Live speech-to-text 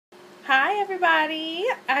Hi everybody.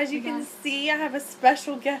 As you can see, I have a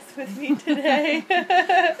special guest with me today.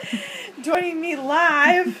 Joining me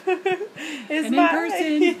live is and in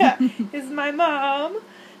person. is my mom,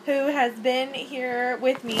 who has been here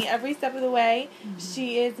with me every step of the way.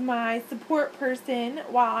 She is my support person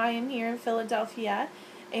while I am here in Philadelphia,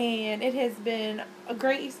 and it has been a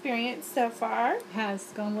great experience so far. It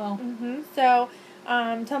has gone well. So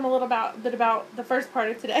tell them a little bit about the first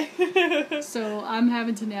part of today. So I'm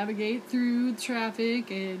having to navigate through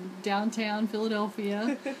traffic in downtown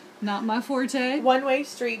Philadelphia. Not my forte. One-way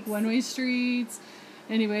streets. One-way streets.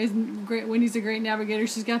 Anyways, Wendy's a great navigator.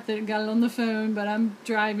 She's got it on the phone, but I'm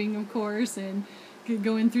driving, of course, and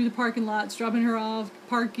going through the parking lots, dropping her off,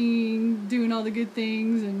 parking, doing all the good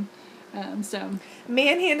things, and so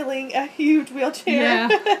manhandling a huge wheelchair.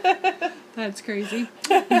 Yeah, that's crazy.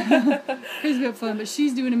 Crazy but fun. But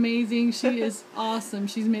she's doing amazing. She is awesome.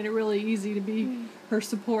 She's made it really easy to be her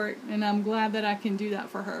support, and I'm glad that I can do that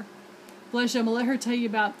for her. Bless you. I'm gonna let her tell you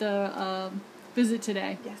about the visit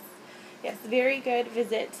today. Yes, very good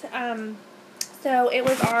visit. So it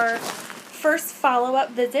was our first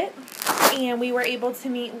follow-up visit, and we were able to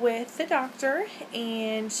meet with the doctor,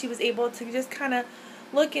 and she was able to just kind of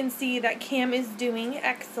look and see that Cam is doing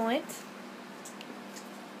excellent.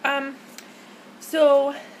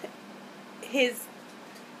 So his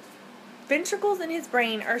ventricles in his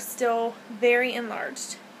brain are still very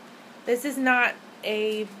enlarged. This is not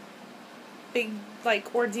a big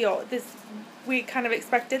ordeal. We kind of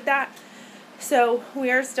expected that. So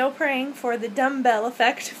we are still praying for the dumbbell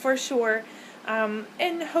effect for sure,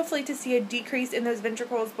 and hopefully to see a decrease in those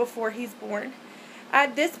ventricles before he's born.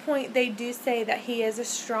 At this point, they do say that he is a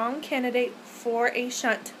strong candidate for a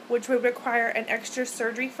shunt, which would require an extra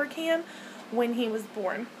surgery for Cam when he was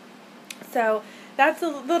born. So that's a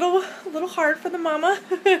little hard for the mama,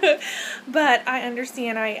 but I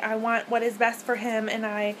understand. I want what is best for him, and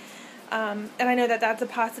I know that that's a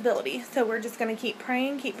possibility. So we're just going to keep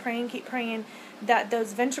praying that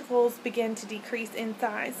those ventricles begin to decrease in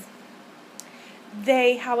size.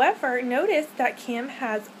 They, however, noticed that Cam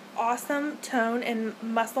has awesome tone and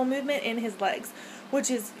muscle movement in his legs,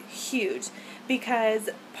 which is huge, because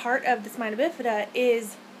part of the spina bifida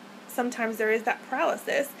is sometimes there is that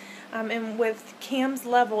paralysis, and with Cam's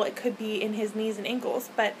level it could be in his knees and ankles,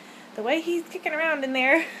 but the way he's kicking around in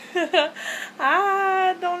there,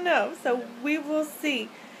 I don't know, so we will see.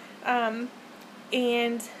 And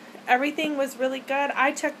everything was really good.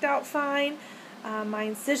 I checked out fine. My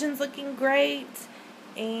incision's looking great.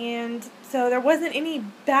 And so there wasn't any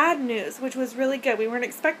bad news, which was really good. We weren't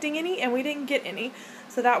expecting any, and we didn't get any.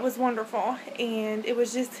 So that was wonderful. And it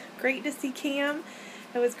was just great to see Cam.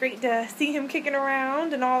 It was great to see him kicking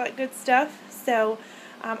around and all that good stuff. So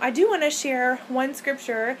I do want to share one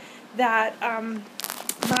scripture that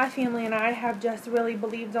my family and I have just really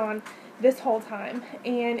believed on this whole time.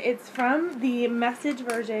 And it's from the Message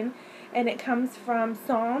version, and it comes from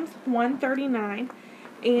Psalms 139.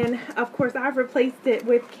 And, of course, I've replaced it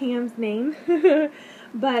with Cam's name.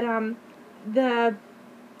 But the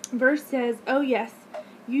verse says, "Oh, yes,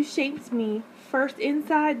 you shaped me, first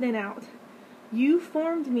inside, then out. You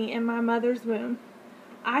formed me in my mother's womb.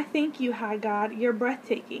 I thank you, high God, you're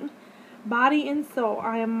breathtaking. Body and soul,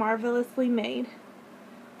 I am marvelously made.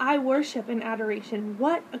 I worship in adoration.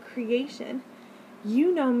 What a creation.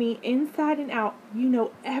 You know me inside and out. You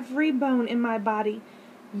know every bone in my body.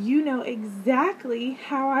 You know exactly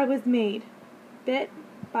how I was made, bit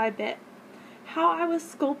by bit, how I was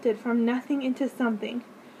sculpted from nothing into something.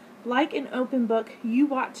 Like an open book, you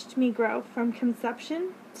watched me grow from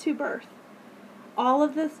conception to birth. All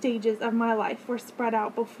of the stages of my life were spread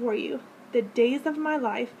out before you, the days of my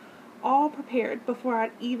life, all prepared before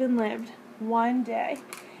I'd even lived one day."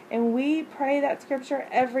 And we pray that scripture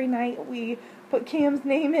every night. We put Cam's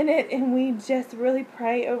name in it, and we just really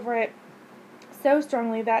pray over it so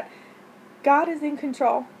strongly that God is in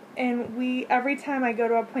control. And every time I go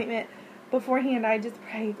to an appointment beforehand, I just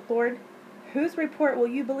pray, "Lord, whose report will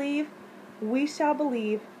you believe? We shall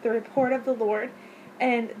believe the report of the Lord."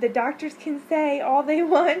 And the doctors can say all they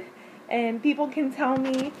want, and people can tell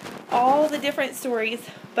me all the different stories,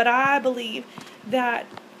 but I believe that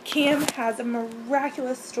Cam has a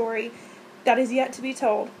miraculous story that is yet to be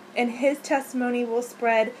told, and his testimony will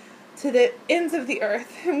spread to the ends of the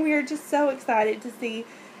earth. And we are just so excited to see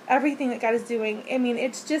everything that God is doing. I mean,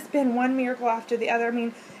 it's just been one miracle after the other. I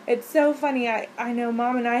mean, it's so funny. I know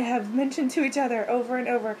Mom and I have mentioned to each other over and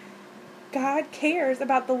over, God cares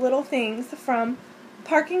about the little things, from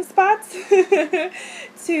parking spots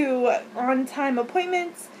to on-time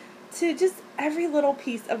appointments to just every little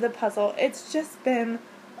piece of the puzzle. It's just been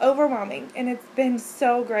overwhelming, and it's been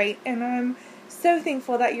so great, and I'm so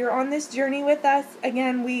thankful that you're on this journey with us.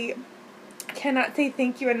 Again, we cannot say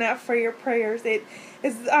thank you enough for your prayers. It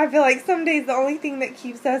is, I feel like some days, the only thing that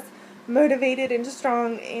keeps us motivated and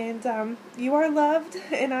strong, and you are loved,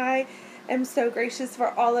 and I am so gracious for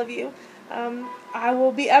all of you. I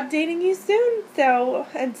will be updating you soon, so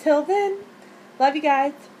until then, love you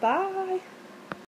guys. Bye.